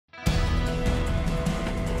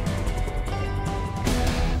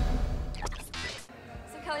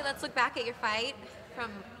let's look back at your fight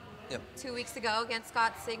from Yep. 2 weeks ago against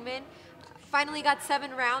Scott Sigmon. Finally got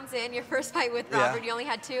 7 rounds in, your first fight with Robert. Yeah. You only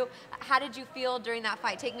had 2. How did you feel during that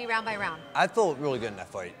fight? Take me round by round. I felt really good in that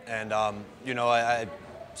fight. And, you know,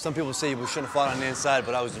 some people say we shouldn't have fought on the inside,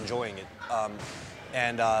 but I was enjoying it.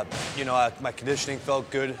 You know, my conditioning felt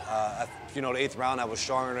good. You know, the 8th round, I was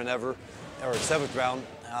stronger than ever, or 7th round.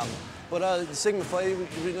 But the Sigmon fight,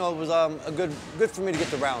 you know, it was good for me to get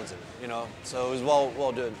the rounds in, you know. So it was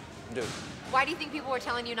well done. Why do you think people were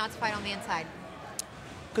telling you not to fight on the inside?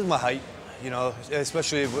 Because of my height, you know,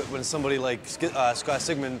 especially when somebody like Scott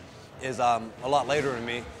Sigmon is a lot later than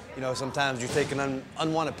me. You know, sometimes you're taking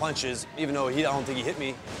unwanted punches, even though I don't think he hit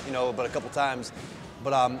me, you know, but a couple times.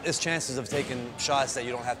 But it's chances of taking shots that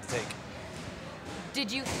you don't have to take.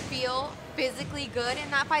 Did you feel physically good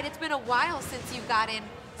in that fight? It's been a while since you've gotten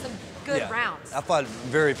some good rounds. I fought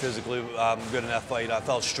very physically good in that fight. I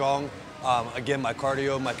felt strong. Again, my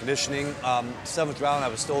cardio, my conditioning. 7th round, I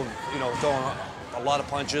was still, you know, throwing a lot of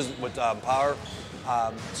punches with power.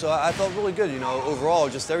 So I felt really good, you know, overall,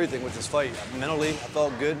 just everything with this fight. Mentally, I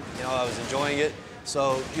felt good. You know, I was enjoying it.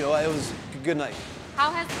 So, you know, it was a good night.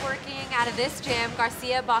 How has working out of this gym,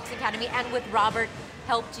 Garcia Boxing Academy, and with Robert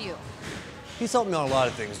helped you? He's helped me on a lot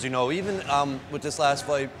of things. You know, even with this last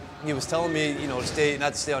fight, he was telling me, you know,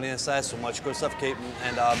 not to stay on the inside so much, go suffocate,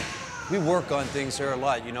 and we work on things here a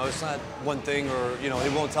lot. You know, it's not one thing, or you know, he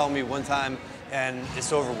won't tell me one time and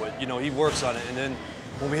it's over with. You know, he works on it, and then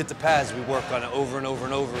when we hit the pads, we work on it over and over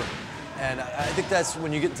and over. And I think that's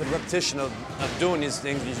when you get into the repetition of doing these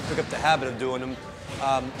things, you pick up the habit of doing them.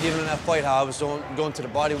 Even in that fight, how I was going to the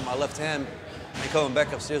body with my left hand and coming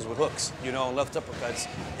back upstairs with hooks, you know, left uppercuts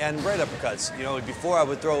and right uppercuts. You know, before I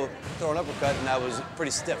would throw an uppercut and I was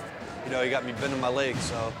pretty stiff. You know, he got me bending my legs,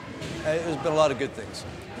 so there's been a lot of good things.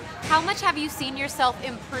 How much have you seen yourself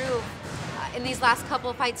improve in these last couple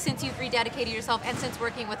of fights since you've rededicated yourself and since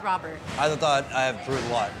working with Robert? I thought I have improved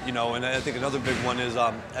a lot, you know, and I think another big one is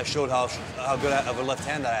I showed how good of a left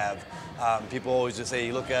hand I have. People always just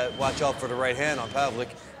say, watch out for the right hand on Pavlik.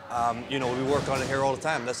 You know, we work on it here all the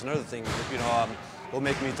time. That's another thing, you know, will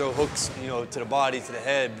make me throw hooks, you know, to the body, to the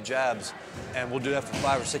head, jabs, and we'll do that for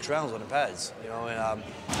 5 or 6 rounds on the pads, you know, and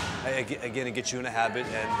again, it gets you in a habit,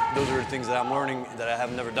 and those are the things that I'm learning that I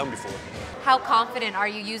have never done before. How confident are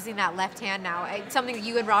you using that left hand now? It's something that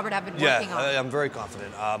you and Robert have been working on. Yeah, I'm very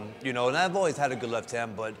confident. You know, and I've always had a good left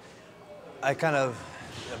hand, but I kind of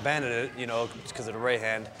abandoned it, you know, because of the right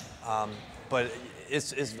hand. But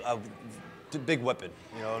it's a big weapon,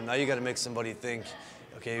 you know. Now you got to make somebody think,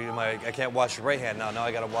 okay, I can't watch the right hand now. Now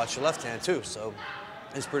I got to watch the left hand too. So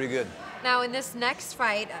it's pretty good. Now in this next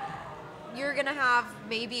fight, you're gonna have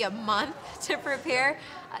maybe a month to prepare.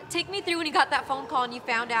 Take me through when you got that phone call and you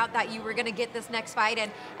found out that you were gonna get this next fight,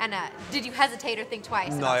 and did you hesitate or think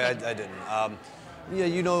twice? No, I didn't. Yeah,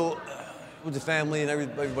 you know, with the family and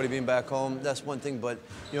everybody being back home, that's one thing. But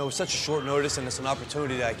you know, it's such a short notice, and it's an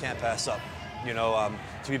opportunity that I can't pass up. You know,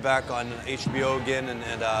 to be back on HBO again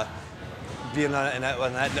and being on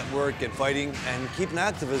that network and fighting and keeping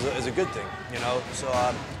active is a good thing. You know, so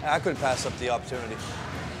I couldn't pass up the opportunity.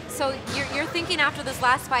 So you're thinking after this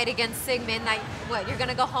last fight against Sigmon that you're going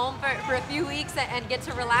to go home for a few weeks and get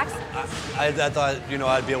to relax? I thought, you know,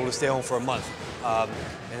 I'd be able to stay home for a month, and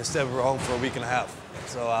instead we're home for a week and a half.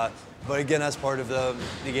 So, but again, that's part of the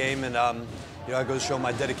game, and you know, I go to show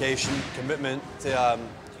my dedication, commitment to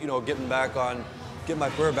you know, getting my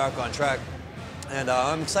career back on track, and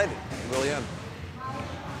I'm excited. I really am.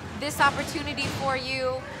 This opportunity for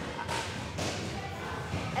you.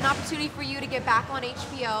 An opportunity for you to get back on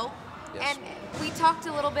HBO. Yes. And we talked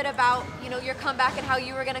a little bit about, you know, your comeback and how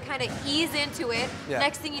you were going to kind of ease into it. Yeah.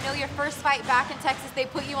 Next thing you know, your first fight back in Texas, they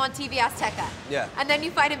put you on TV Azteca. Yeah. And then you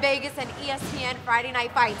fight in Vegas, and ESPN Friday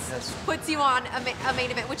Night Fights puts you on a main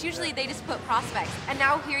event, which usually they just put prospects. And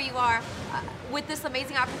now here you are with this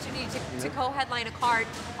amazing opportunity to co-headline a card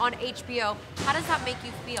on HBO. How does that make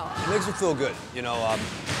you feel? It makes me feel good. You know,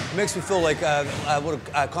 it makes me feel like I would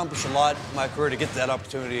have accomplished a lot in my career to get that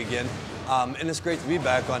opportunity again. And it's great to be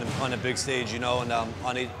back on a big stage, you know, and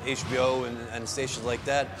on HBO and stations like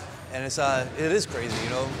that. And it is crazy, you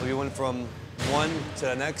know. We went from one to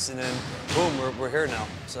the next, and then boom, we're here now.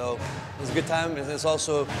 So it's a good time, and it's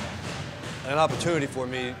also an opportunity for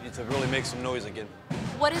me to really make some noise again.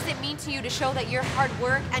 What does it mean to you to show that your hard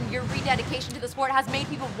work and your rededication to the sport has made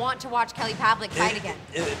people want to watch Calif Pavlik fight again?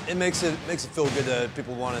 It makes it feel good that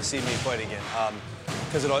people want to see me fight again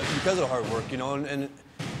because of the hard work, you know. And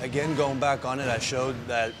again, going back on it, I showed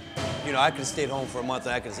that, you know, I could have stayed home for a month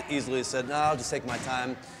and I could have easily said, no, I'll just take my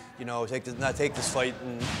time, you know, not take this fight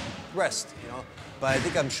and rest, you know. But I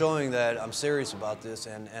think I'm showing that I'm serious about this,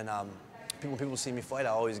 and when people see me fight, I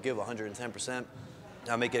always give 110%.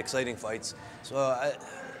 I make it exciting fights. So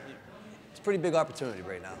it's a pretty big opportunity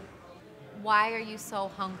right now. Why are you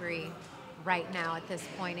so hungry right now at this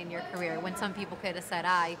point in your career, when some people could have said,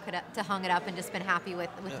 you could have hung it up and just been happy with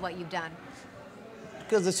what you've done?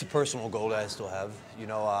 Because it's a personal goal that I still have. You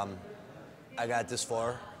know, I got this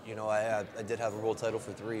far. You know, I did have a world title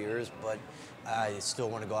for 3 years, but I still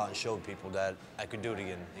want to go out and show people that I could do it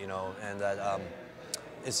again. You know, and that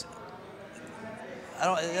that's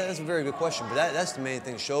a very good question, but that's the main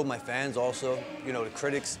thing. Show my fans also, you know, the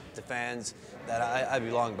critics, the fans, that I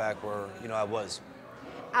belong back where, you know, I was.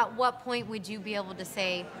 At what point would you be able to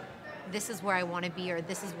say, this is where I want to be, or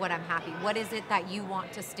this is what I'm happy? What is it that you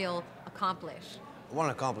want to still accomplish? I want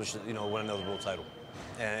to accomplish, you know, win another world title.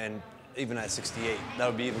 And even at 68, that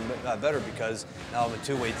would be even better, because now I'm a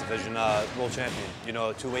two-weight division world champion. You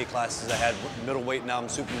know, 2 weight classes. I had middleweight, now I'm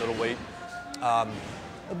super middleweight.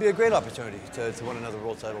 It'll be a great opportunity to win another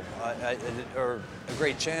world title, or a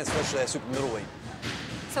great chance, especially at super middleweight.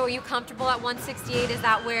 So are you comfortable at 168? Is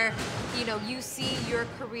that where, you know, you see your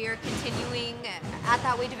career continuing at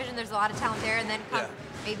that weight division? There's a lot of talent there, and then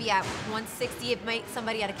maybe at 160, it might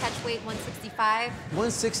somebody at a catch weight, 165.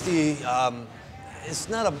 160, it's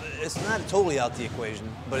not totally out the equation,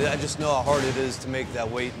 but I just know how hard it is to make that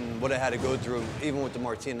weight and what I had to go through, even with the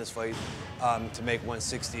Martinez fight, to make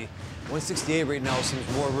 160. 168 right now seems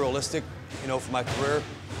more realistic, you know, for my career.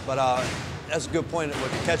 But that's a good point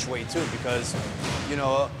with the catch weight too, because, you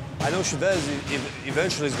know, I know Chavez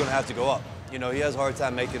eventually is going to have to go up. You know, he has a hard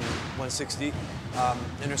time making 160,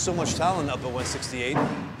 and there's so much talent up at 168.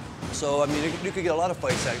 So I mean, you could get a lot of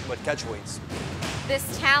fights with catch weights.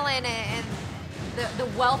 This talent and the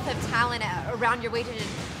wealth of talent around your weight division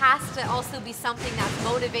has to also be something that's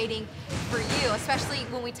motivating for you, especially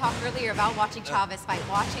when we talked earlier about watching Chavez fight,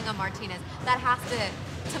 watching a Martinez. That has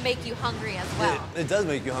to make you hungry as well. It does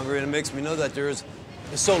make you hungry, and it makes me know that it's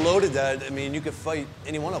so loaded that, I mean, you could fight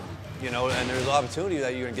any one of them, you know, and there's an opportunity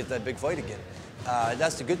that you're going to get that big fight again.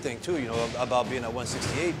 That's the good thing, too, you know, about being at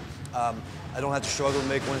 168. I don't have to struggle to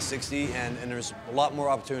make 160, and there's a lot more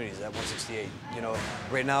opportunities at 168. You know,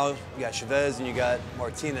 right now you got Chavez and you got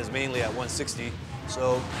Martinez mainly at 160,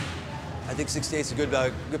 so I think 68 is a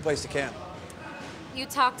good place to camp. You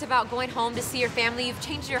talked about going home to see your family. You've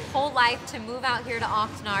changed your whole life to move out here to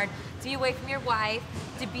Oxnard, to be away from your wife,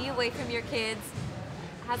 to be away from your kids.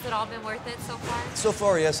 Has it all been worth it so far? So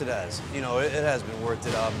far, yes, it has. You know, it has been worth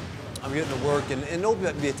it. I'm getting to work, and there'll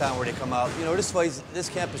be a time where they come out. You know, this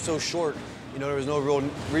camp is so short. You know, there was no real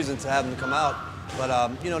reason to have them come out. But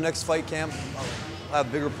you know, next fight camp, I'll have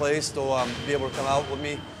a bigger place. They'll be able to come out with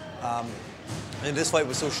me. And this fight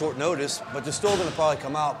was so short notice, but they're still going to probably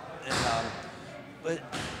come out. And but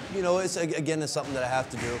you know, it's something that I have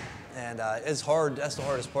to do, and it's hard. That's the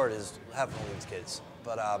hardest part, is having all these kids.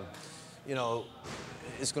 But you know,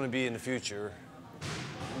 it's going to be in the future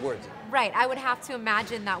worth it. Right. I would have to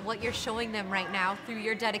imagine that what you're showing them right now through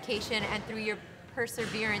your dedication and through your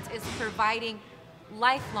perseverance is providing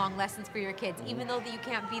lifelong lessons for your kids. Even though that you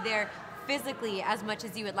can't be there physically as much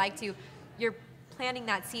as you would like to, you're planting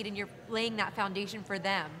that seed and you're laying that foundation for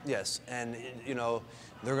them. Yes, and you know,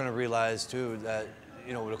 they're going to realize too that,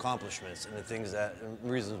 you know, with accomplishments and the things that,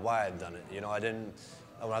 and reasons why I've done it. You know, I went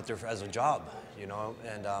out there as a job, you know,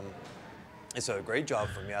 and it's a great job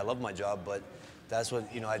for me. I love my job, but that's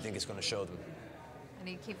what, you know, I think it's going to show them. And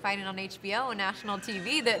you keep fighting on HBO and national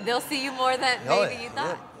TV, that they'll see you more than maybe you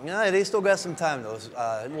thought. Yeah, they still got some time though.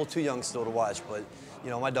 A little too young still to watch, but you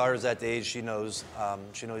know, my daughter's at the age she knows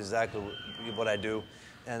exactly what I do,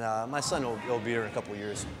 and my son will be here in a couple of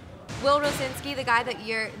years. Will Rosinski, the guy that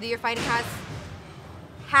you're fighting, has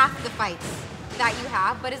half the fights that you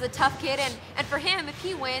have, but is a tough kid, and for him, if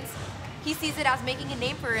he wins, he sees it as making a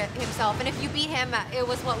name for himself, and if you beat him, it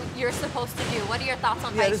was what you're supposed to do. What are your thoughts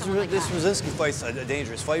on fighting someone like that? This Rosinski fight's a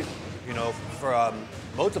dangerous fight, you know, for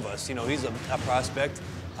both of us. You know, he's a prospect.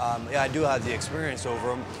 Yeah, I do have the experience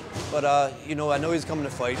over him, but you know, I know he's coming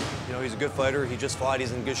to fight. You know, he's a good fighter. He just fought.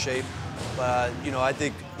 He's in good shape. But you know, I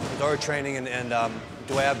think with our training and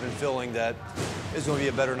the way I've been feeling, that it's going to be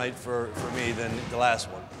a better night for me than the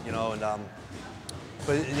last one. You know, and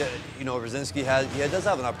but you know, Rosinski does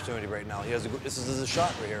have an opportunity right now. This is a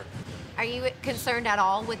shot right here. Are you concerned at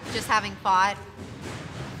all with just having fought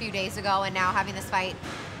a few days ago and now having this fight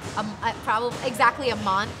probably exactly a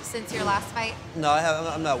month since your last fight? No,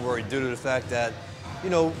 I'm not worried due to the fact that, you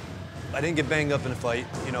know, I didn't get banged up in the fight.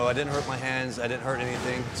 You know, I didn't hurt my hands. I didn't hurt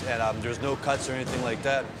anything, and there's no cuts or anything like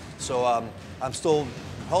that. So I'm still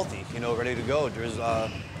healthy. You know, ready to go. There's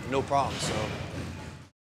no problem. So